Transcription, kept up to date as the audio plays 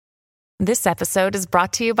This episode is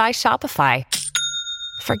brought to you by Shopify.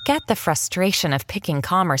 Forget the frustration of picking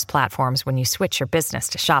commerce platforms when you switch your business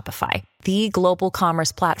to Shopify, the global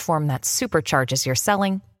commerce platform that supercharges your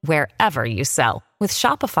selling wherever you sell. With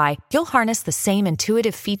Shopify, you'll harness the same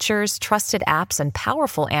intuitive features, trusted apps, and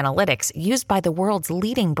powerful analytics used by the world's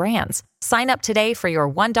leading brands. Sign up today for your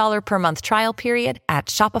 $1 per month trial period at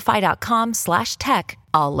shopify.com/tech,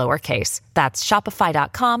 all lowercase. That's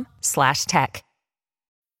shopify.com/tech.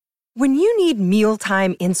 When you need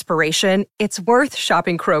mealtime inspiration, it's worth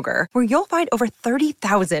shopping Kroger, where you'll find over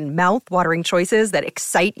 30,000 mouth-watering choices that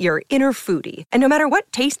excite your inner foodie. And no matter what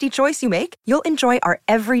tasty choice you make, you'll enjoy our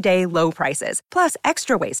everyday low prices, plus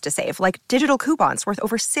extra ways to save, like digital coupons worth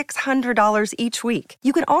over $600 each week.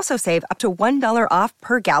 You can also save up to $1 off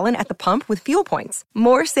per gallon at the pump with fuel points.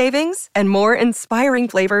 More savings and more inspiring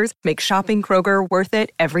flavors make shopping Kroger worth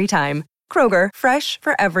it every time. Kroger, fresh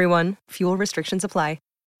for everyone. Fuel restrictions apply.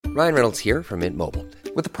 Ryan Reynolds here from Mint Mobile.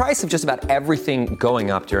 With the price of just about everything going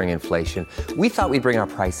up during inflation, we thought we'd bring our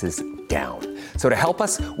prices down. So to help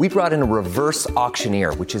us, we brought in a reverse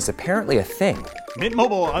auctioneer, which is apparently a thing. Mint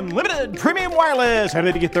Mobile Unlimited Premium Wireless. How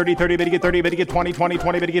to get 30, 30, bit to get 30, bit to get 20, 20,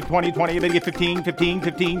 20, bit to get 20, 20, bit to get 15, 15,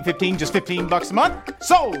 15, 15, just $15 a month?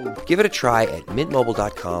 Sold! Give it a try at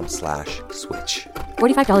mintmobile.com/switch.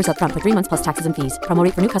 $45 up front for 3 months plus taxes and fees. Promo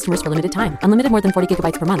rate for new customers for limited time. Unlimited more than 40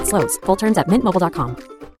 gigabytes per month. Slows full terms at mintmobile.com.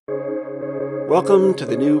 Welcome to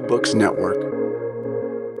the New Books Network.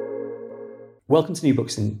 Welcome to New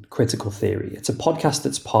Books in Critical Theory. It's a podcast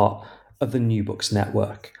that's part of the New Books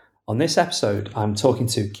Network. On this episode, I'm talking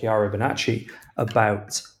to Chiara Bonacci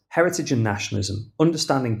about heritage and nationalism,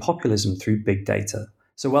 understanding populism through big data.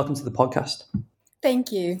 So welcome to the podcast.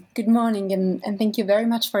 Thank you. Good morning, and thank you very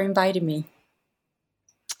much for inviting me.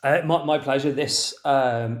 My pleasure. This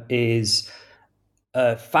is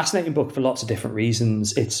a fascinating book for lots of different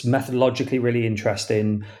reasons. It's methodologically really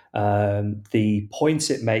interesting. The points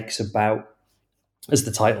it makes about, as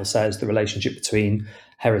the title says, the relationship between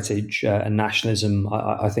heritage and nationalism,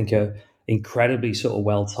 I think are incredibly sort of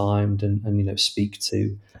well-timed and speak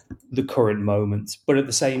to the current moment. But at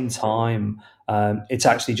the same time, it's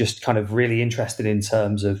actually just kind of really interesting in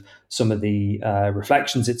terms of some of the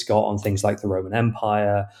reflections it's got on things like the Roman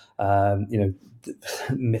Empire,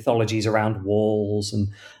 mythologies around walls and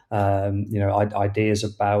ideas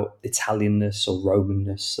about Italianness or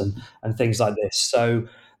Romanness and things like this. So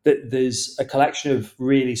there's a collection of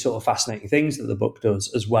really sort of fascinating things that the book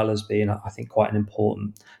does, as well as being, I think, quite an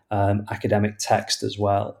important academic text as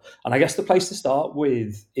well. And I guess the place to start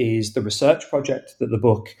with is the research project that the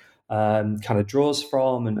book kind of draws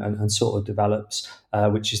from and sort of develops,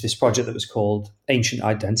 which is this project that was called Ancient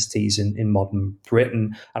Identities in Modern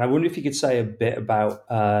Britain. And I wonder if you could say a bit about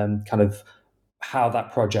kind of how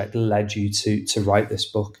that project led you to write this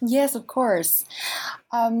book. Yes, of course.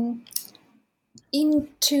 In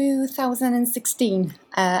 2016,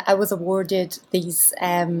 I was awarded this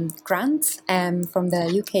grant from the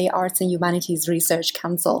UK Arts and Humanities Research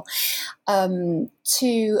Council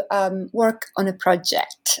to work on a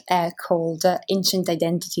project called Ancient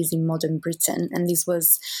Identities in Modern Britain. And this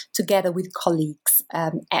was together with colleagues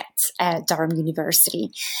at Durham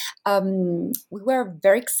University. We were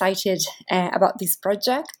very excited about this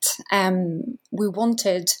project. We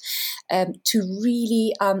wanted to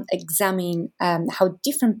really examine how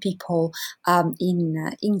different people in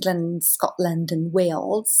England, Scotland, and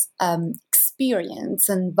Wales experience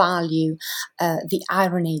and value the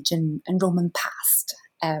Iron Age and Roman past,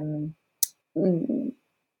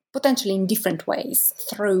 potentially in different ways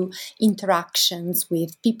through interactions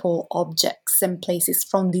with people, objects, and places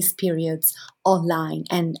from these periods online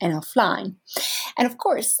and offline. And of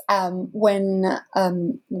course, when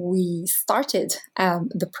we started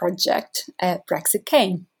the project, Brexit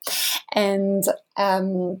came. And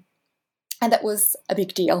that was a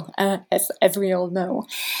big deal, as we all know.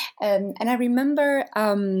 And I remember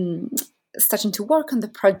starting to work on the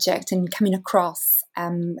project and coming across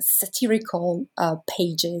satirical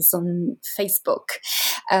pages on Facebook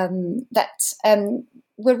that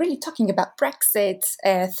were really talking about Brexit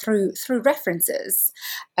through references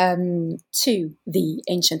to the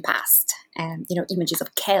ancient past. Images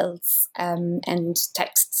of Celts and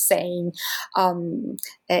texts saying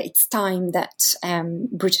it's time that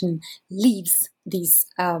Britain leaves this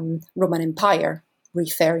Roman Empire,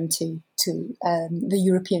 referring to the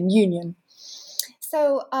European Union.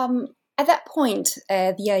 So at that point,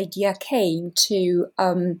 the idea came to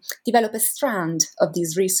develop a strand of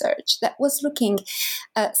this research that was looking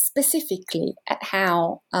specifically at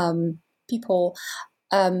how people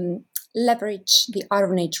leverage the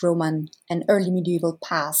Iron Age Roman and early medieval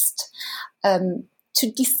past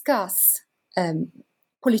to discuss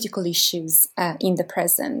political issues in the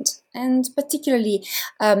present, and particularly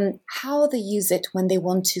how they use it when they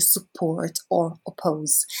want to support or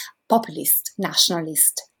oppose populist,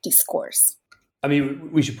 nationalist discourse. I mean,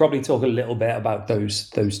 we should probably talk a little bit about those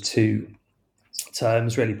two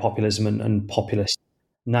terms, really, populism and populist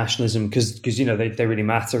nationalism, because they really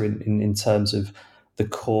matter in terms of the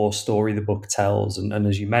core story the book tells, and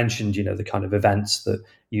as you mentioned, the kind of events that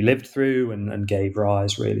you lived through and gave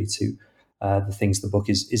rise really to the things the book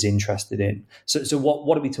is interested in. So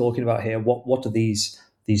what are we talking about here? What do these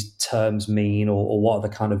terms mean, or what are the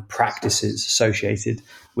kind of practices associated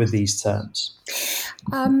with these terms?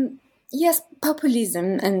 Yes,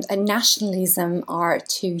 populism and nationalism are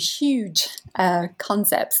two huge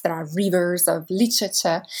concepts that are rivers of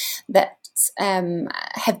literature that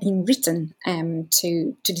have been written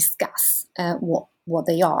to discuss what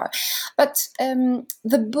they are. But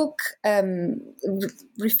the book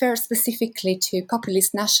refers specifically to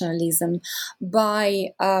populist nationalism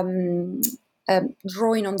by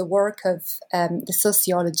drawing on the work of the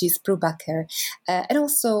sociologist Brubaker, and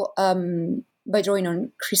also by drawing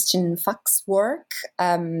on Christian Fuchs' work,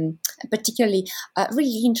 particularly a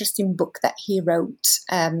really interesting book that he wrote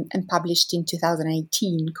and published in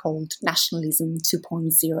 2018 called Nationalism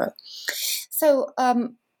 2.0. So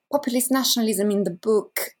populist nationalism in the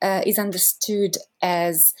book is understood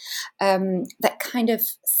as that kind of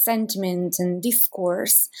sentiment and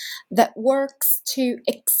discourse that works to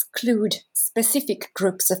exclude specific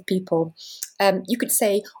groups of people. You could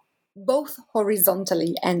say both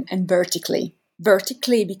horizontally and vertically.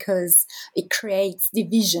 Vertically because it creates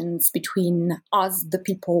divisions between us, the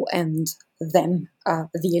people, and them,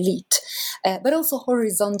 the elite. But also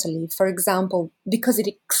horizontally, for example, because it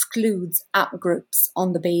excludes outgroups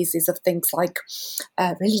on the basis of things like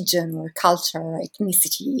religion or culture,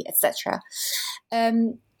 ethnicity, etc.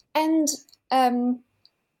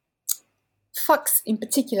 Fuchs in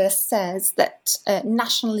particular says that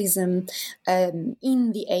nationalism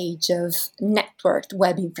in the age of networked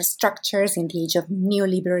web infrastructures, in the age of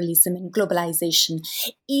neoliberalism and globalization,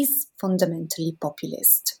 is fundamentally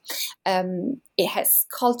populist. It has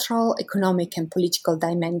cultural, economic and political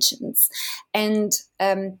dimensions, and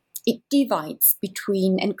it divides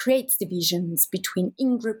between and creates divisions between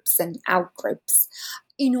in-groups and out-groups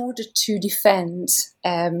in order to defend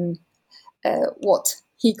what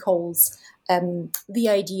he calls the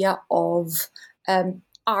idea of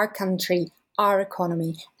our country, our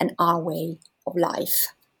economy, and our way of life.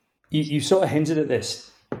 You sort of hinted at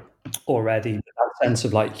this already, that sense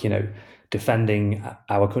of defending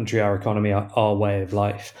our country, our economy, our way of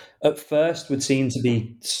life. At first would seem to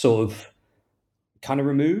be sort of kind of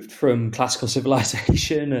removed from classical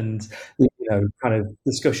civilization and kind of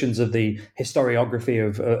discussions of the historiography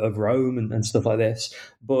of Rome and stuff like this.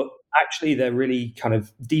 But actually, they're really kind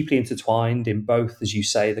of deeply intertwined in both, as you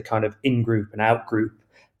say, the kind of in-group and out-group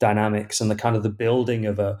dynamics and the kind of the building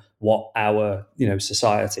of what our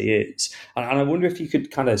society is. And I wonder if you could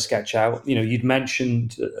kind of sketch out. You'd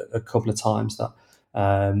mentioned a couple of times that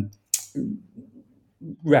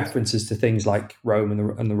references to things like Rome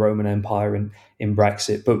and the Roman Empire in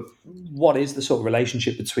Brexit, but what is the sort of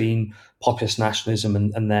relationship between populist nationalism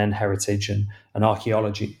and then heritage and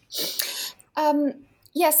archaeology?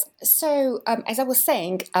 Yes, so as I was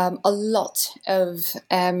saying, a lot of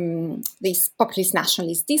this populist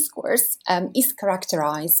nationalist discourse is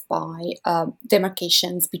characterized by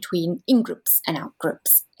demarcations between in-groups and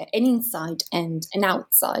out-groups, an inside and an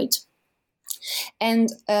outside. And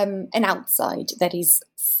an outside that is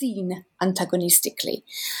seen antagonistically.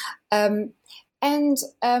 And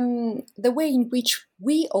the way in which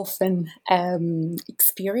we often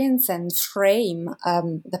experience and frame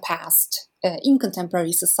the past in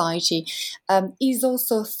contemporary society is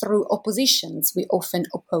also through oppositions. We often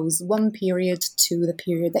oppose one period to the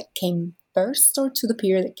period that came first or to the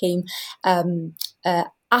period that came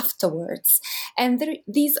afterwards. And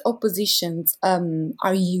these oppositions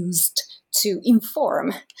are used to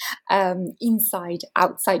inform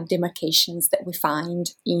inside-outside demarcations that we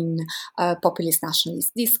find in populist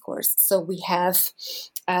nationalist discourse. So we have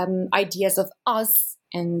ideas of us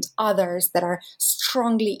and others that are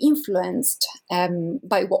strongly influenced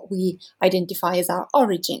by what we identify as our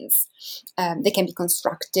origins. They can be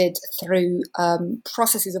constructed through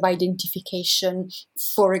processes of identification,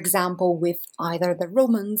 for example, with either the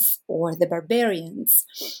Romans or the barbarians,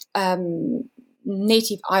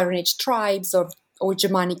 native Iron Age tribes or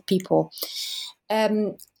Germanic people.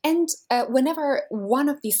 And whenever one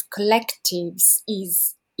of these collectives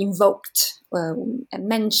is invoked and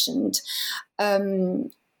mentioned,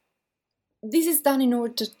 this is done in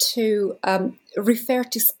order to refer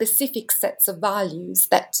to specific sets of values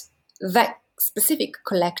that specific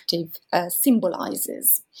collective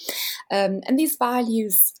symbolizes. And these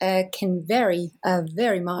values can vary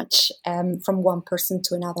very much from one person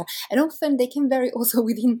to another. And often they can vary also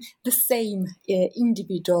within the same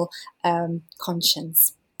individual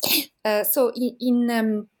conscience. So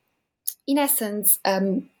in essence,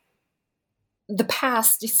 the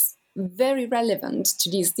past is very relevant to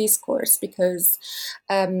this discourse because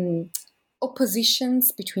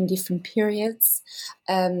oppositions between different periods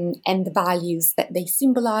and the values that they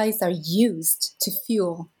symbolize are used to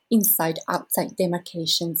fuel inside-outside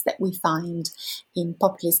demarcations that we find in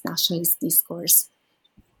populist nationalist discourse.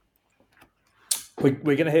 We're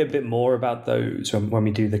going to hear a bit more about those when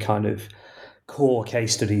we do the kind of core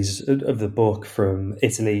case studies of the book from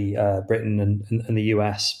Italy, Britain, and the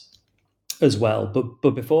US as well.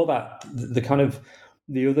 But before that,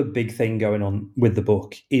 the other big thing going on with the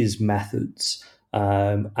book is methods,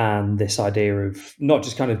 and this idea of not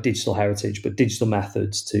just kind of digital heritage, but digital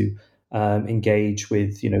methods to engage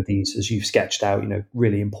with, these, as you've sketched out,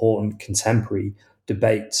 really important contemporary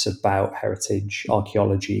debates about heritage,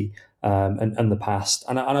 archaeology, and the past.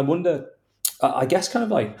 And I wonder, I guess, kind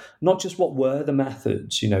of like not just what were the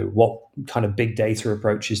methods, what kind of big data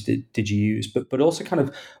approaches did you use, but also kind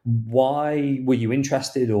of why were you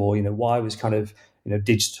interested, or why was kind of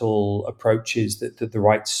digital approaches that the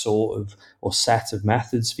right sort of or set of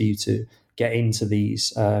methods for you to get into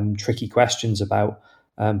these tricky questions about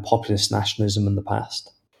populist nationalism in the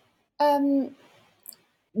past?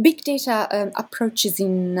 Big data approaches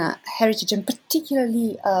in heritage, and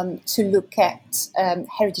particularly to look at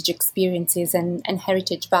heritage experiences and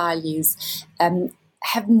heritage values,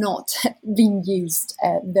 have not been used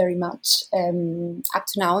very much up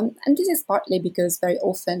to now. And this is partly because very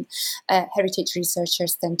often heritage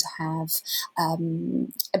researchers tend to have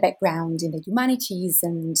a background in the humanities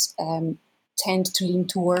and tend to lean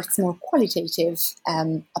towards more qualitative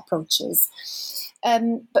approaches.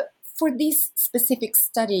 But for this specific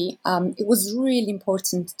study, it was really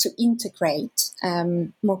important to integrate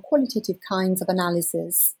more qualitative kinds of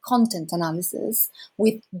analysis, content analysis,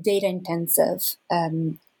 with data-intensive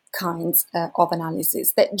kinds of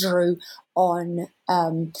analysis that drew on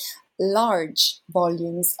large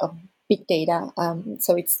volumes of big data.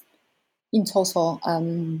 So it's in total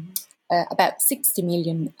about 60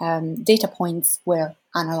 million data points were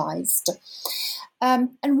analyzed.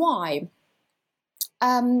 And why?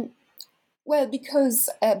 Well, because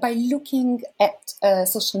by looking at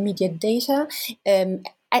social media data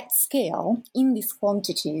at scale in these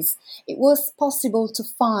quantities, it was possible to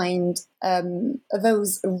find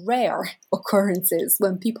those rare occurrences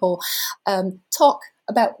when people talk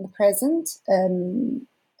about the present,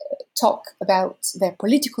 talk about their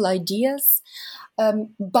political ideas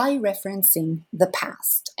by referencing the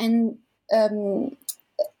past. And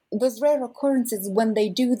those rare occurrences, when they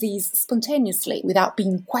do these spontaneously without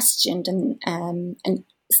being questioned and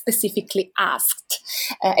specifically asked,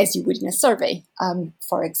 as you would in a survey,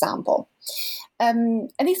 for example.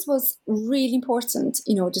 And this was really important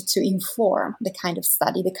in order to inform the kind of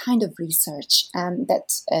study, the kind of research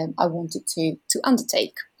that I wanted to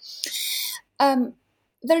undertake.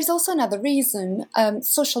 There is also another reason.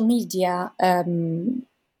 Social media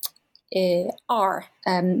are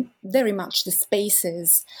very much the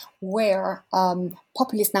spaces where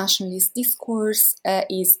populist nationalist discourse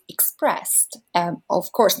is expressed.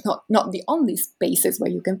 Of course, not the only spaces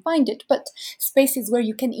where you can find it, but spaces where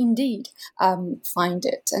you can indeed find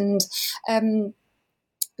it. And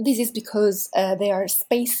this is because they are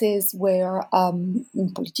spaces where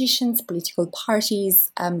politicians, political parties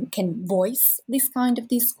can voice this kind of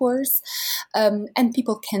discourse, and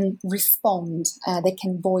people can respond. They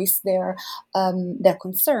can voice their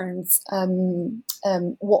concerns,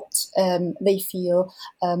 what they feel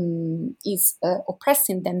is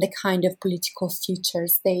oppressing them, the kind of political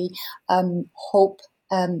futures they hope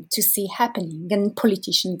to see happening. And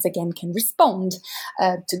politicians, again, can respond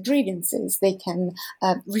to grievances. They can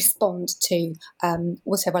respond to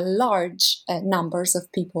whatever large numbers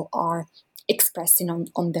of people are expressing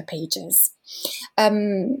on their pages.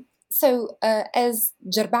 So, as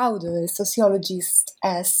Gerbaudo, a sociologist,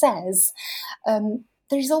 says,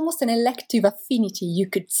 there is almost an elective affinity, you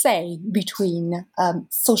could say, between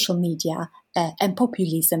social media and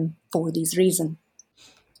populism for this reason.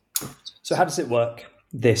 So how does it work?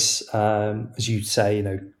 This, as you say,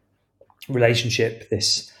 relationship,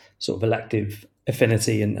 this sort of elective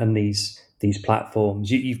affinity, and these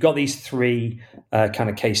platforms. You've got these three kind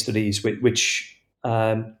of case studies, which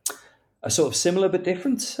are sort of similar but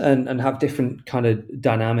different, and have different kind of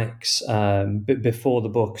dynamics. But before the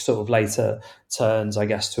book sort of later turns, I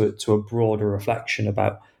guess, to a broader reflection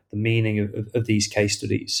about the meaning of these case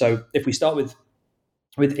studies. So if we start with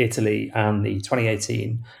Italy and the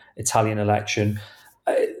 2018 Italian election,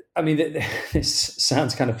 I mean, this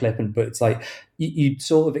sounds kind of flippant, but it's like you'd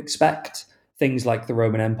sort of expect things like the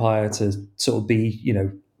Roman Empire to sort of be,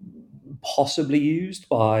 possibly used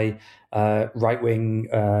by right-wing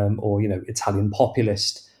or Italian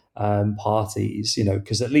populist parties,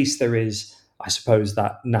 because at least there is, I suppose,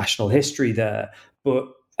 that national history there. But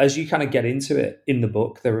as you kind of get into it in the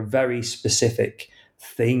book, there are very specific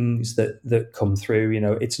things that come through.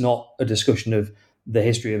 It's not a discussion of the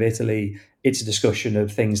history of Italy. It's a discussion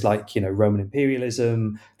of things like, Roman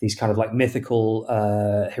imperialism, these kind of like mythical,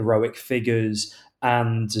 heroic figures.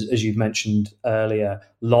 And as you've mentioned earlier,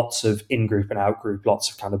 lots of in-group and out-group,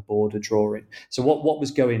 lots of kind of border drawing. So what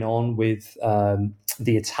was going on with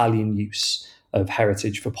the Italian use of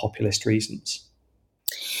heritage for populist reasons?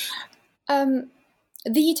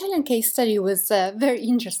 The Italian case study was very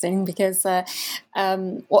interesting because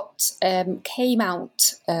what came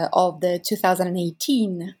out of the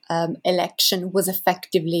 2018 election was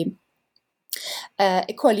effectively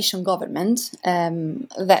a coalition government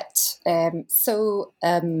that saw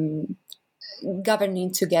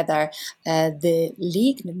governing together the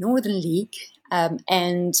League, the Northern League,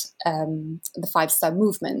 and the Five Star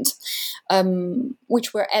Movement,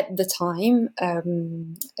 which were at the time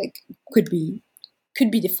could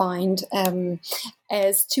be defined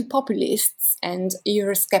as two populists and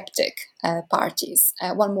Eurosceptic parties.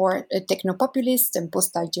 One more techno-populist and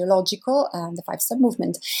post-ideological, the Five Star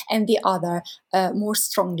Movement, and the other more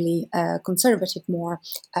strongly conservative, more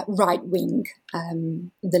right-wing,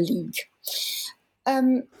 the League.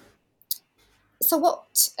 So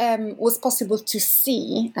what was possible to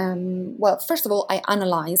see? Well, first of all, I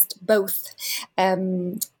analyzed both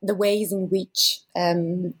the ways in which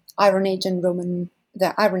Iron Age and Roman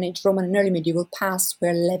and early medieval past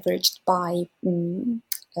were leveraged by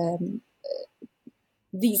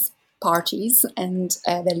these parties and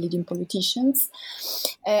their leading politicians.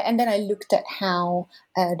 And then I looked at how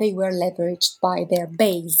they were leveraged by their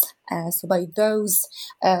base, so by those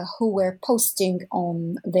who were posting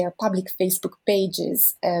on their public Facebook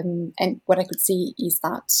pages. And what I could see is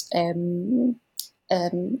that in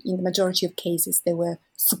the majority of cases, they were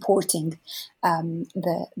supporting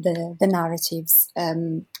the narratives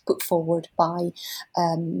put forward by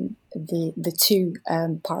the two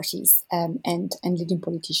parties and leading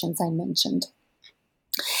politicians I mentioned.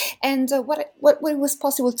 And what was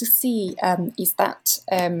possible to see is that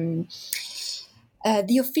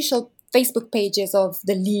the official Facebook pages of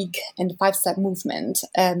the League and the Five Star Movement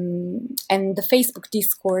and the Facebook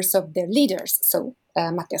discourse of their leaders, so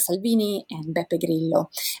Matteo Salvini and Beppe Grillo,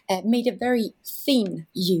 made a very thin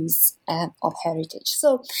use of heritage.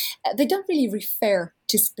 So they don't really refer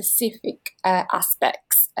to specific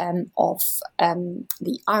aspects of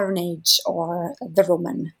the Iron Age or the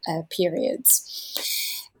Roman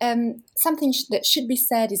periods. Something that should be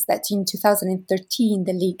said is that in 2013,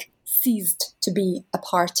 the League ceased to be a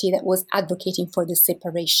party that was advocating for the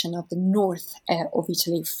separation of the north of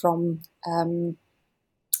Italy from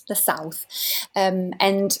the south. And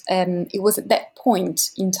it was at that point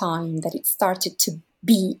in time that it started to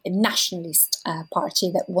be a nationalist party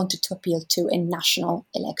that wanted to appeal to a national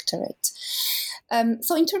electorate.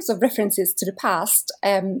 So in terms of references to the past,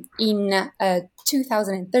 in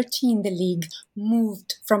 2013, the League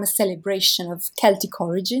moved from a celebration of Celtic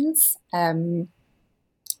origins,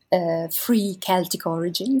 free Celtic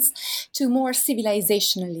origins, to more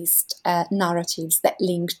civilizationalist narratives that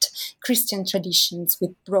linked Christian traditions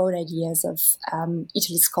with broad ideas of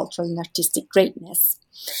Italy's cultural and artistic greatness.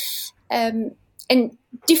 And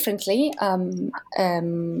differently,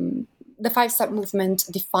 the Five Star Movement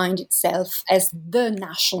defined itself as the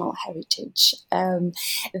national heritage.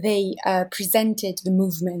 They presented the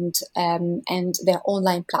movement and their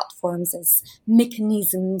online platforms as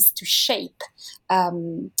mechanisms to shape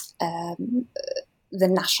the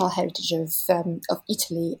national heritage of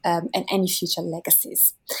Italy and any future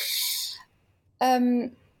legacies.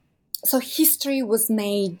 So history was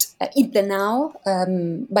made in the now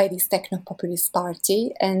by this techno-populist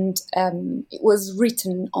party, and it was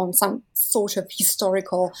written on some sort of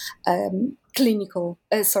historical historical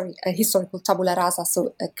tabula rasa,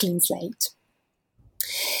 so a clean slate.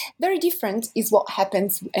 Very different is what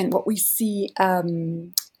happens and what we see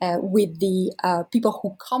with the people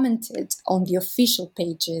who commented on the official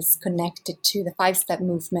pages connected to the Five Star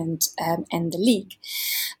Movement and the League,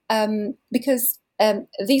 because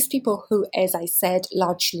these people who, as I said,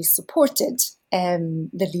 largely supported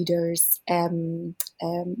the leaders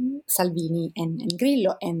Salvini and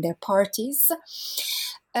Grillo and their parties,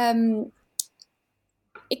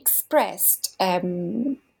 expressed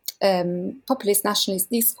populist nationalist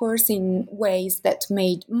discourse in ways that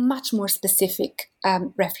made much more specific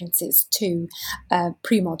references to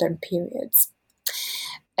pre-modern periods.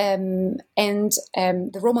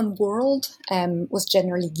 The Roman world was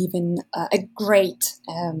generally given a great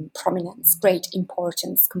prominence, great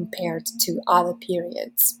importance compared to other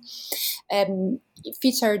periods. It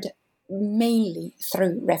featured mainly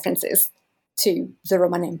through references to the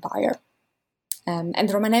Roman Empire. And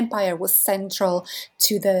the Roman Empire was central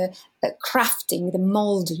to the crafting, the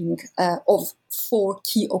molding of four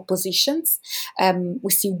key oppositions.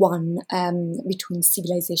 We see one between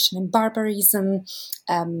civilization and barbarism,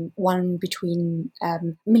 one between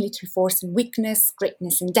military force and weakness,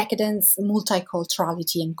 greatness and decadence,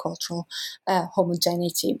 multiculturality and cultural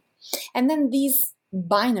homogeneity. And then these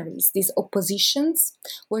binaries, these oppositions,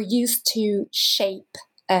 were used to shape,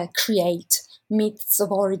 create myths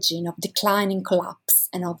of origin, of decline and collapse,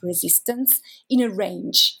 and of resistance in a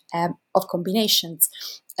range of combinations.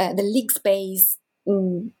 The League's base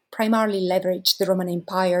primarily leveraged the Roman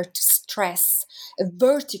Empire to stress a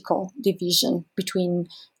vertical division between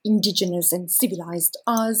indigenous and civilized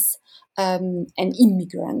us, and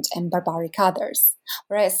immigrant and barbaric others.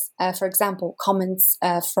 Whereas, for example, comments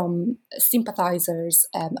from sympathizers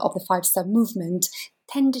of the Five Star Movement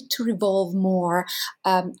tended to revolve more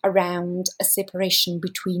around a separation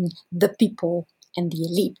between the people and the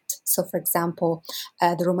elite. So, for example,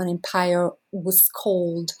 the Roman Empire was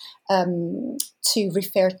called to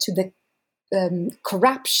refer to the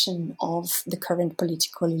corruption of the current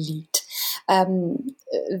political elite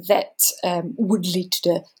that would lead to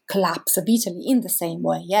the collapse of Italy in the same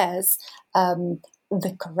way as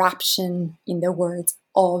the corruption, in the words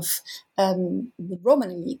of the Roman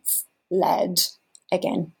elites, led,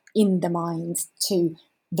 again, in the minds to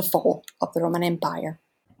the fall of the Roman Empire.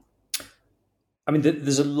 I mean,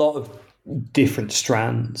 there's a lot of different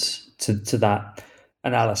strands to that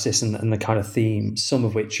analysis and the kind of themes, some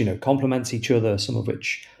of which, complement each other, some of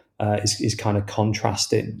which is kind of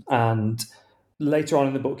contrasting. And later on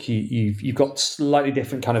in the book, you've got slightly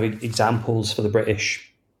different kind of examples for the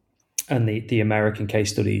British and the American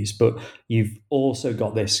case studies, but you've also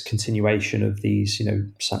got this continuation of these,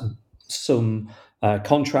 some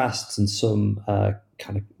contrasts and some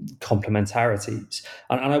kind of complementarities.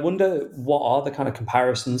 And I wonder, what are the kind of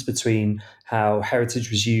comparisons between how heritage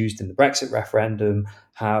was used in the Brexit referendum,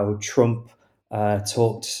 how Trump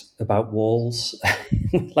talked about walls?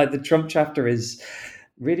 Like, the Trump chapter is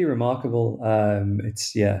really remarkable.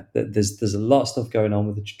 There's a lot of stuff going on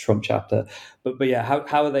with the Trump chapter, but yeah,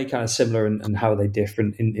 how are they kind of similar and how are they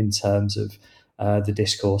different in terms of the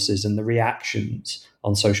discourses and the reactions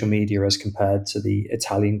on social media as compared to the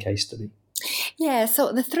Italian case study? Yeah,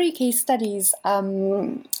 so the three case studies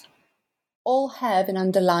all have an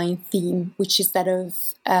underlying theme, which is that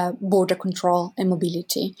of border control and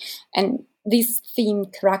mobility. And this theme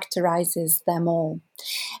characterizes them all.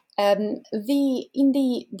 In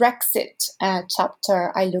the Brexit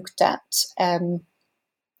chapter, I looked at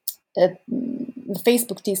the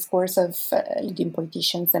Facebook discourse of leading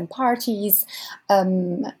politicians and parties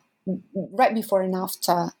right before and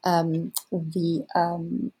after the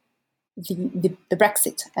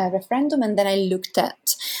Brexit referendum, and then I looked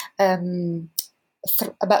at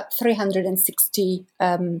about 360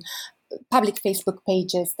 public Facebook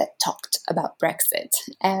pages that talked about Brexit,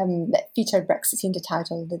 that featured Brexit in the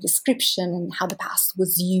title, the description, and how the past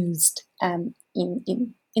was used in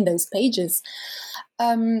those pages.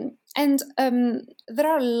 And there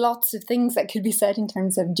are lots of things that could be said in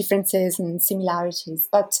terms of differences and similarities,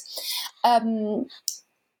 but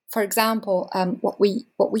for example, what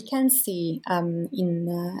we can see in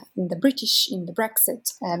the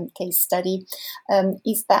Brexit case study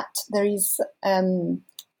is that there is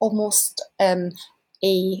almost an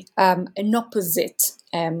opposite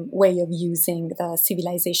way of using the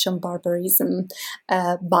civilization barbarism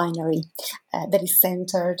binary that is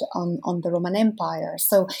centered on the Roman Empire.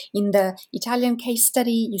 So in the Italian case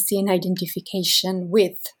study, you see an identification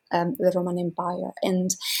with the Roman Empire,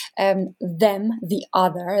 and them, the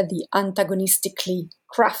other, the antagonistically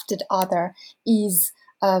crafted other, is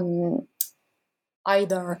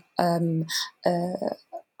either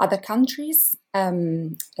other countries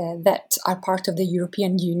that are part of the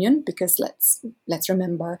European Union, because let's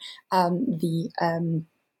remember the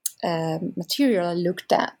material I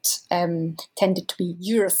looked at tended to be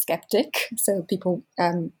Eurosceptic, so people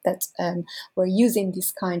that were using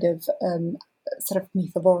this kind of sort of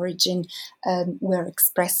myth of origin were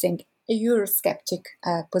expressing Eurosceptic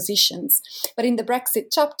positions. But in the Brexit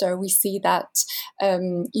chapter, we see that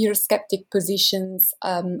Eurosceptic positions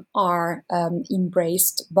are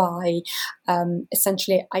embraced by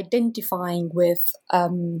essentially identifying with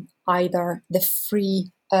either the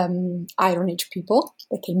free Iron Age people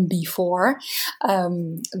that came before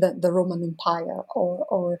the Roman Empire,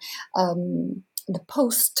 or the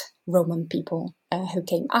post-Roman people who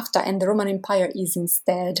came after. And the Roman Empire is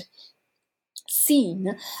instead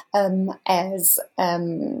seen as a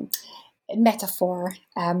metaphor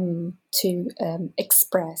to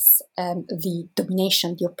express the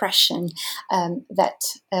domination, the oppression that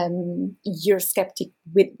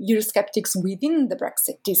Eurosceptics within the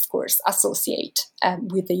Brexit discourse associate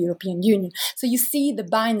with the European Union. So you see the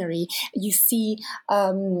binary, you see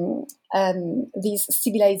this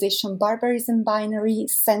civilization barbarism binary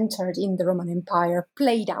centered in the Roman Empire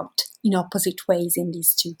played out in opposite ways in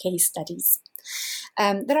these two case studies.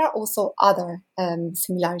 There are also other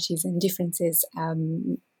similarities and differences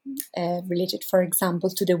related, for example,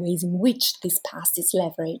 to the ways in which this past is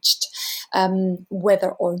leveraged,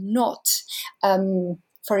 whether or not,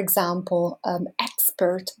 for example,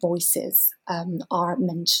 expert voices are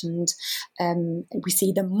mentioned. We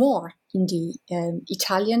see them more in the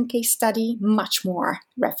Italian case study, much more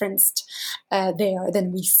referenced there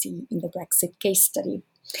than we see in the Brexit case study.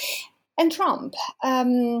 And Trump.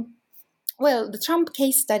 Well, the Trump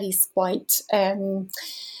case study is quite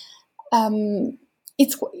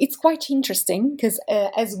it's quite interesting because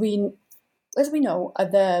as we know,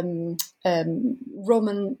 the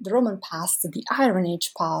Roman past, the Iron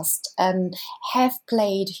Age past, have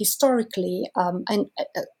played historically an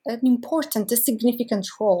important, a significant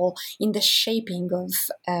role in the shaping of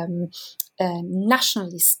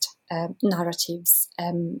nationalist narratives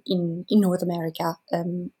in North America,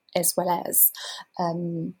 as well as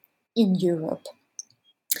in Europe.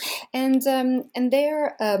 And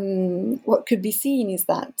there, what could be seen is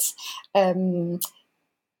that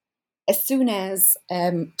as soon as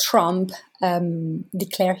Trump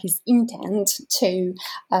declared his intent to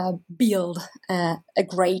build a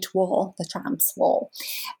Great Wall, the Trump's Wall,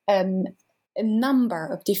 a number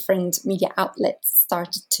of different media outlets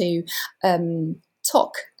started to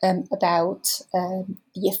talk about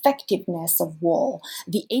the effectiveness of wall,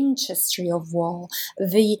 the ancestry of wall,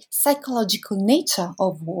 the psychological nature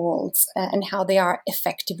of walls, and how they are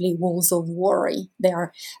effectively walls of worry. They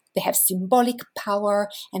have symbolic power,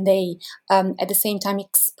 and they at the same time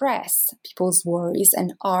express people's worries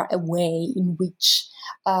and are a way in which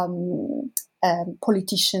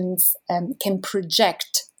politicians can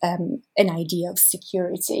project an idea of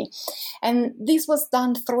security. And this was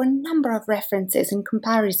done through a number of references and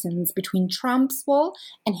comparisons between Trump's wall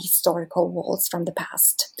and historical walls from the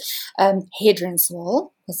past. Hadrian's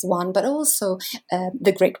Wall was one, but also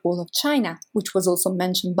the Great Wall of China, which was also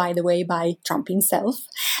mentioned, by the way, by Trump himself,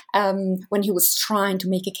 when he was trying to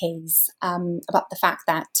make a case about the fact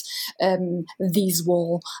that this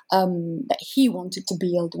wall that he wanted to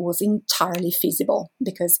build was entirely feasible,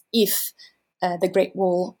 because if the Great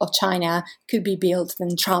Wall of China could be built,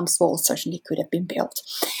 then Trump's wall certainly could have been built.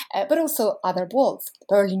 But also other walls, the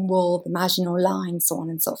Berlin Wall, the Maginot Line, so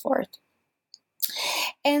on and so forth.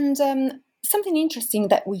 And something interesting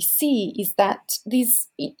that we see is that these,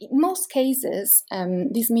 in most cases,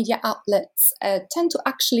 these media outlets tend to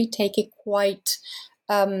actually take a quite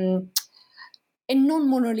a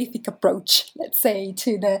non-monolithic approach, let's say,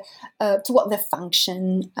 to what the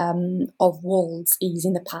function of walls is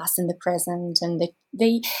in the past and the present, and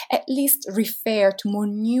they at least refer to more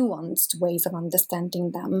nuanced ways of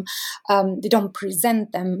understanding them. They don't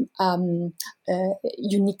present them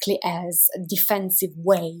uniquely as defensive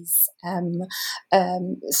ways,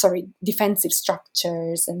 defensive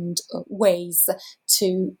structures and ways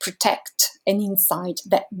to protect an insight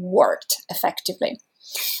that worked effectively.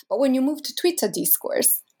 But when you move to Twitter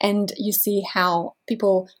discourse and you see how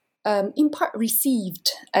people in part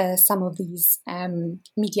received some of these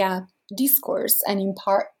media discourse and in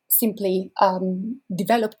part simply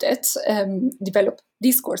developed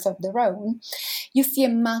discourse of their own, you see a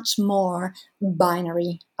much more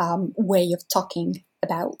binary way of talking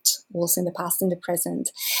about walls in the past and the present,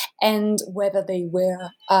 and whether they were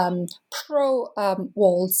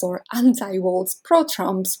pro-walls or anti-walls,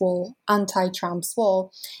 pro-Trump's wall, anti-Trump's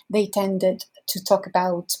wall, they tended to talk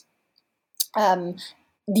about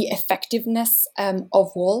the effectiveness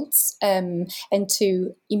of walls and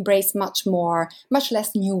to embrace much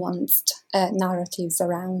less nuanced narratives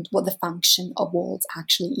around what the function of walls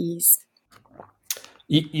actually is.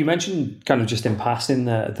 You mentioned kind of just in passing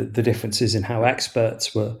the differences in how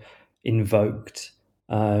experts were invoked.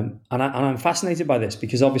 And I'm fascinated by this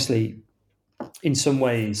because obviously, in some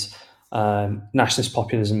ways, nationalist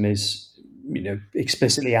populism is,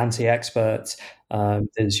 explicitly anti-expert.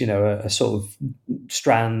 There's, a sort of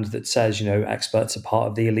strand that says, experts are part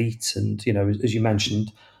of the elite, and as you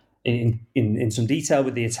mentioned in some detail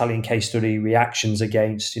with the Italian case study, reactions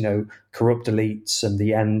against corrupt elites and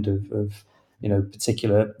the end of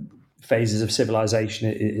particular phases of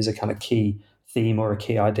civilization is a kind of key theme or a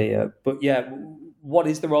key idea. But yeah, what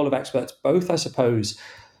is the role of experts? Both, I suppose,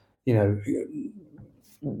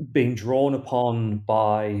 being drawn upon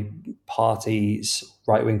by parties,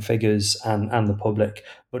 right-wing figures, and the public,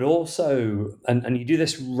 but also, and you do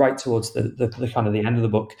this right towards the kind of the end of the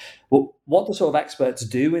book. Well, what the sort of experts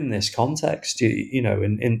do in this context, in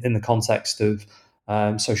the context of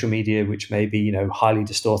social media, which may be highly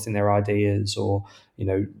distorting their ideas, or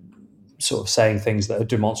sort of saying things that are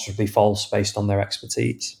demonstrably false based on their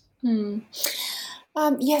expertise.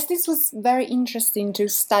 Yes, this was very interesting to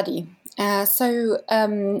study. I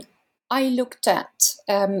looked at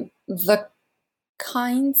the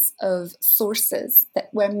kinds of sources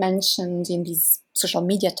that were mentioned in these social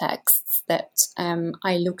media texts that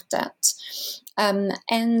I looked at,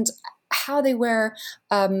 and how they were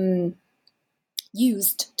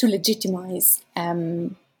used to legitimize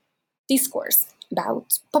discourse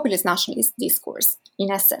about populist nationalist discourse,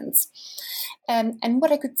 in essence. And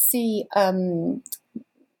what I could see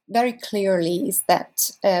very clearly is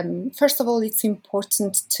that, first of all, it's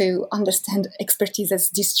important to understand expertise as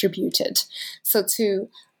distributed. So to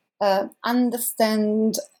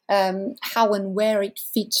understand how and where it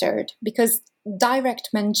featured, because direct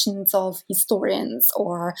mentions of historians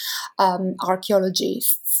or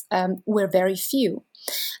archaeologists were very few.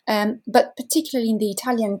 But particularly in the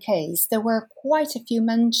Italian case, there were quite a few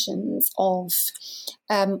mentions of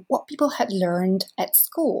what people had learned at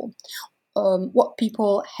school, what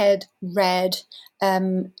people had read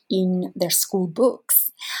in their school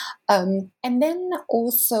books, and then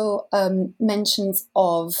also mentions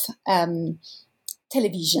of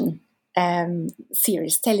television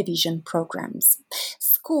series, television programs.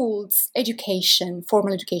 Schools, education,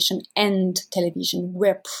 formal education, and television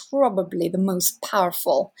were probably the most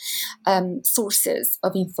powerful sources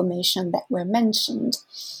of information that were mentioned.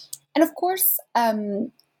 And of course,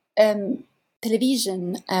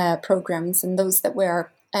 television programs, and those that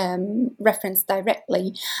were referenced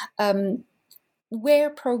directly, were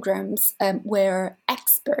programs where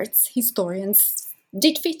experts, historians,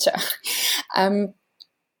 did feature.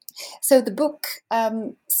 So the book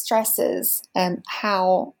stresses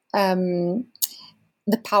how the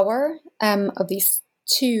power of these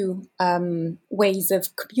two ways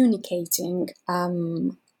of communicating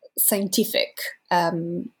scientific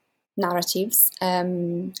narratives,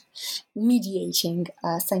 mediating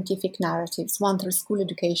scientific narratives, one through school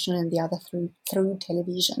education and the other through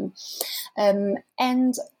television.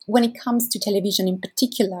 And when it comes to television in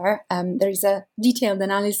particular, there is a detailed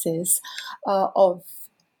analysis of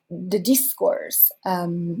the discourse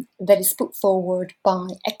that is put forward by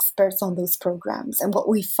experts on those programs, and what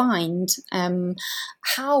we find,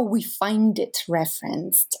 how we find it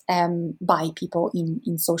referenced by people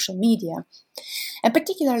in social media, and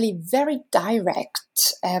particularly very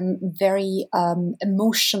direct, very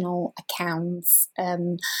emotional accounts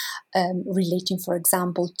relating, for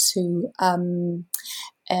example, to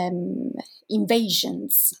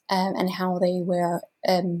invasions and how they were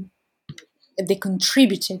they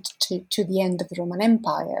contributed to the end of the Roman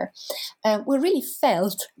Empire, were really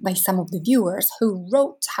felt by some of the viewers who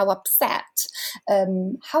wrote how upset they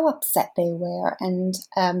were, and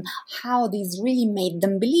how this really made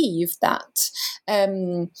them believe that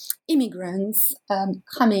immigrants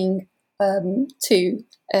coming to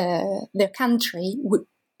their country would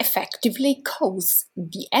effectively cause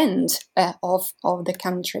the end of the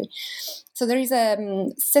country. So there is a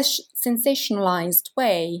sensationalized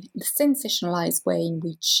way in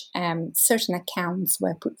which certain accounts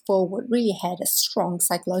were put forward really had a strong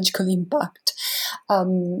psychological impact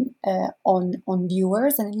on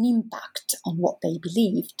viewers, and an impact on what they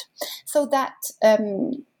believed. So that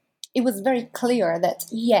it was very clear that,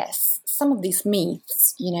 yes, some of these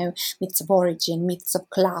myths, myths of origin, myths of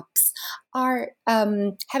collapse, are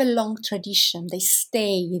have a long tradition. They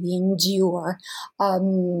stay, they endure.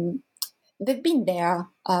 They've been there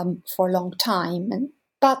for a long time,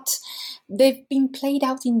 but they've been played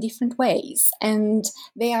out in different ways, and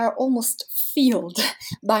they are almost filled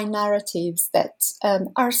by narratives that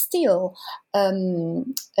are still,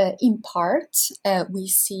 in part, we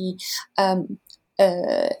see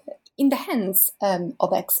in the hands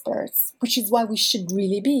of experts, which is why we should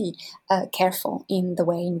really be careful in the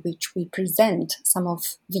way in which we present some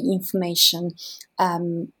of the information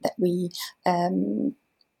that we, some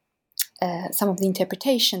of the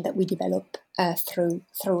interpretation that we develop through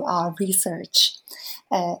our research,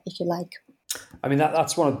 if you like. I mean,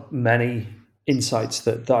 that's one of many insights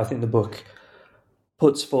that I think the book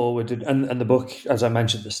puts forward, and the book, as I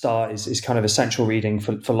mentioned at the start, is kind of essential reading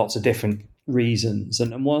for lots of different reasons.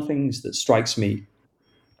 And one of the things that strikes me,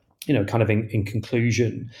 kind of in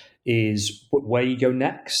conclusion, is where you go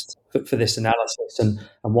next for this analysis, and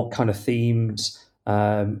what kind of themes,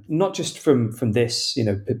 not just from this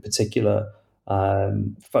particular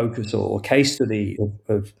focus or case study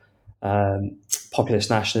of populist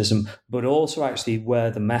nationalism, but also actually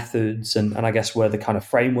where the methods and I guess where the kind of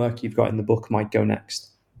framework you've got in the book might go next.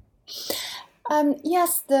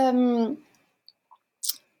 Yes,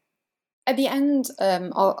 at the end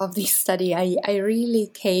of this study, I really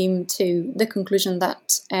came to the conclusion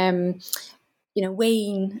that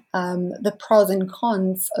weighing the pros and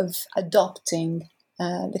cons of adopting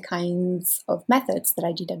the kinds of methods that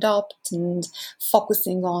I did adopt, and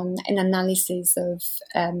focusing on an analysis of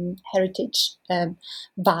heritage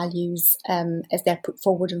values as they're put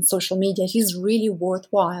forward on social media, it is really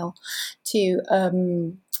worthwhile to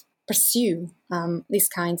pursue these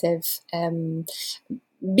kinds of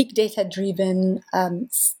big data-driven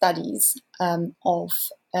studies of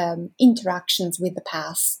interactions with the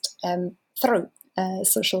past through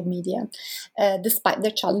social media, despite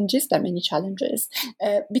their challenges, there are many challenges,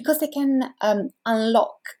 because they can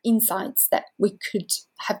unlock insights that we could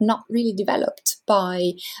have not really developed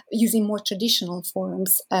by using more traditional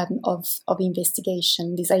forms of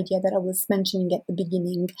investigation. This idea that I was mentioning at the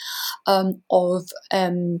beginning of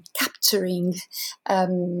capturing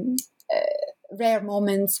rare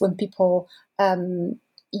moments when people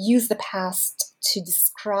use the past to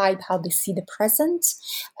describe how they see the present,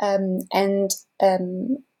 and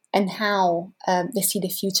how they see the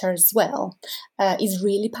future as well, is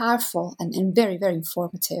really powerful and very, very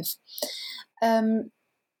informative. And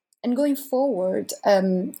going forward,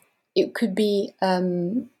 it could be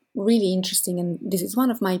really interesting, and this is one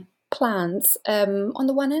of my plans, on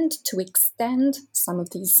the one hand, to extend some of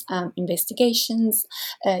these investigations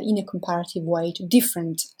in a comparative way to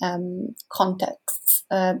different contexts,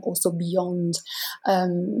 also beyond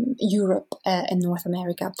Europe and North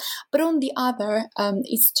America. But on the other,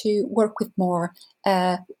 is to work with more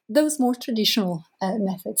those more traditional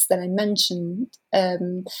methods that I mentioned,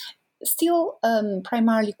 still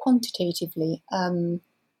primarily quantitatively,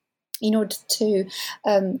 in order to,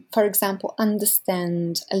 for example,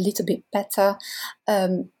 understand a little bit better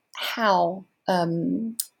how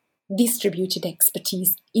distributed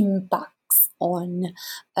expertise impacts on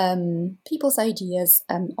people's ideas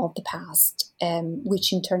of the past,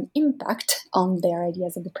 which in turn impact on their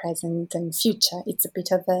ideas of the present and future. It's a bit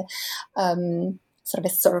of a sort of a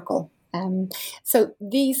circle. So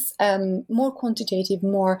these more quantitative,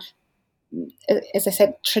 more, as I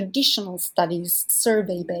said, traditional studies,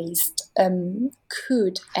 survey-based,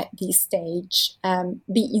 could at this stage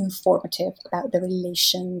be informative about the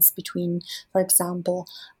relations between, for example,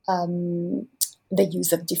 the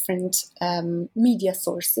use of different media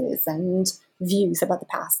sources and views about the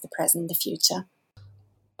past, the present, the future.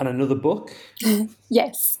 And another book?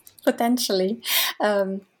 Yes, potentially.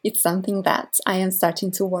 It's something that I am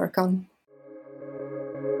starting to work on.